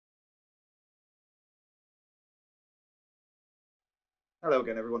Hello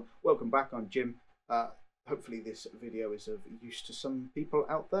again, everyone. Welcome back. I'm Jim. Hopefully this video is of use to some people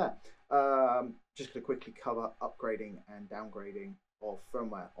out there. Just going to quickly cover upgrading and downgrading of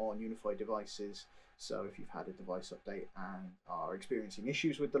firmware on Unifi devices. So if you've had a device update and are experiencing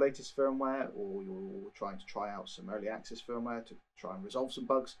issues with the latest firmware, or you're trying to try out some early access firmware to try and resolve some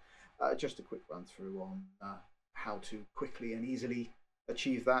bugs, just a quick run through on how to quickly and easily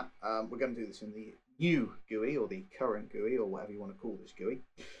achieve that. We're going to do this in the new GUI, or the current GUI, or whatever you want to call this GUI.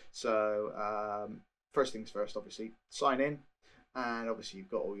 So first things first, obviously sign in, and obviously you've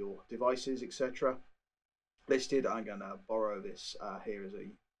got all your devices, etc. listed. I'm going to borrow this here as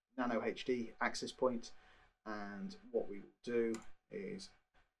a nano HD access point, and what we will do is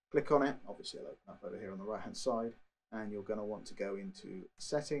click on it. Obviously I'll open up over here on the right hand side, and you're going to want to go into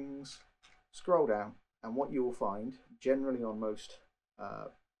settings, scroll down, and what you will find generally on most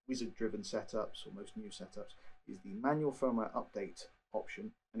wizard driven setups or most new setups is the manual firmware update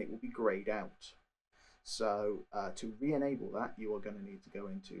option, and it will be grayed out. So to re-enable that, you are going to need to go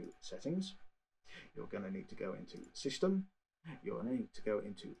into settings, you're going to need to go into system, you're going to need to go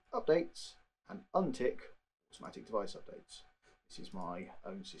into updates and untick automatic device updates. This is my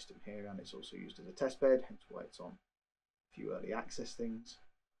own system here, and it's also used as a test bed, hence why it's on a few early access things.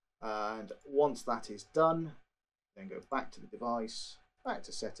 And once that is done, then go back to the device, back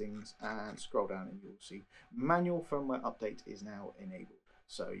to settings, and scroll down, and you'll see manual firmware update is now enabled.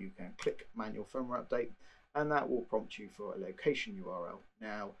 So you can click manual firmware update, and that will prompt you for a location URL.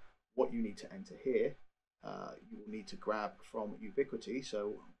 Now what you need to enter here, you will need to grab from Ubiquiti,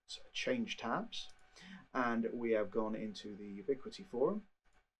 so change tabs, and we have gone into the Ubiquiti forum,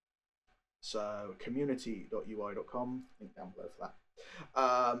 so community.ui.com, link down below for that.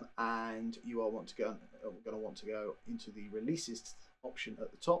 And you are going to want to go into the releases option at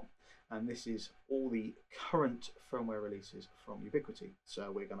the top, and this is all the current firmware releases from Ubiquiti.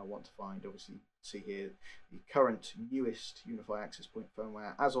 So we're going to want to find, obviously see here, the current newest Unifi access point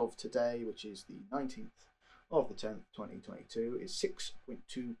firmware as of today, which is the 19th of the 10th 2022, is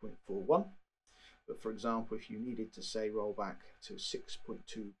 6.2.41. But for example, if you needed to say roll back to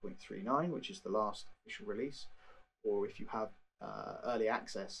 6.2.39, which is the last official release, or if you have early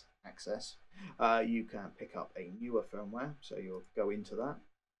access, you can pick up a newer firmware. So you'll go into that.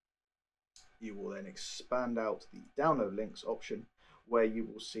 You will then expand out the download links option, where you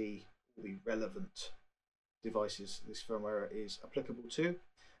will see all the relevant devices this firmware is applicable to,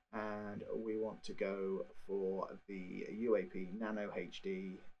 and we want to go for the UAP Nano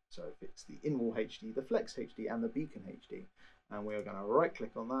HD. So if it's the in-wall HD, the Flex HD, and the Beacon HD, and we are going to right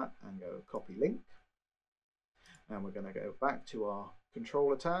click on that and go copy link. And we're going to go back to our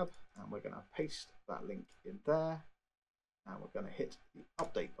controller tab, and we're going to paste that link in there, and we're going to hit the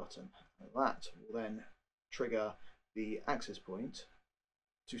update button, and that will then trigger the access point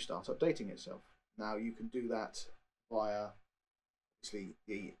to start updating itself. Now you can do that via obviously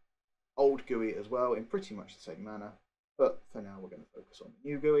the old GUI as well in pretty much the same manner, but for now we're going to focus on the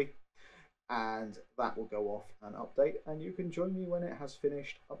new GUI, and that will go off and update, and you can join me when it has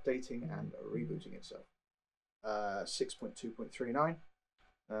finished updating and rebooting itself. 6.2.39,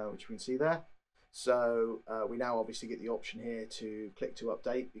 which we can see there. So we now obviously get the option here to click to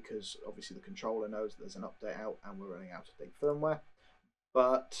update, because obviously the controller knows that there's an update out and we're running out of date firmware.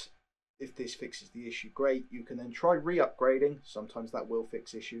 But if this fixes the issue, great. You can then try re-upgrading. Sometimes that will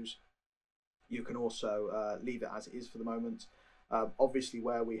fix issues. You can also leave it as it is for the moment. Obviously,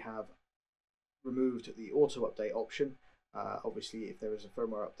 where we have removed the auto update option, obviously if there is a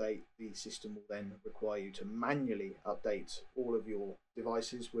firmware update, the system will then require you to manually update all of your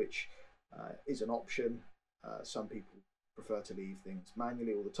devices, which is an option. Some people prefer to leave things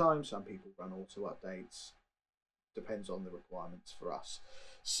manually all the time, some people run auto updates, depends on the requirements for us.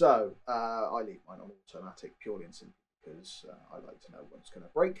 So I leave mine on automatic purely and simply because I like to know when it's going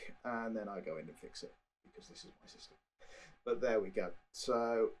to break, and then I go in and fix it, because this is my system. But there we go.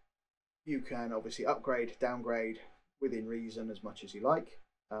 So you can obviously upgrade, downgrade within reason as much as you like.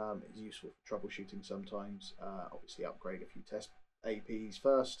 It's useful for troubleshooting sometimes. Obviously upgrade a few test APs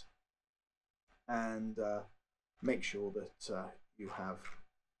first, and make sure that you have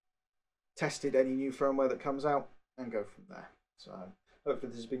tested any new firmware that comes out, and go from there. So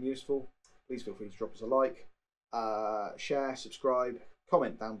hopefully this has been useful. Please feel free to drop us a like, share, subscribe,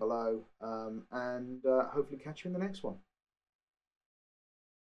 comment down below, and hopefully catch you in the next one.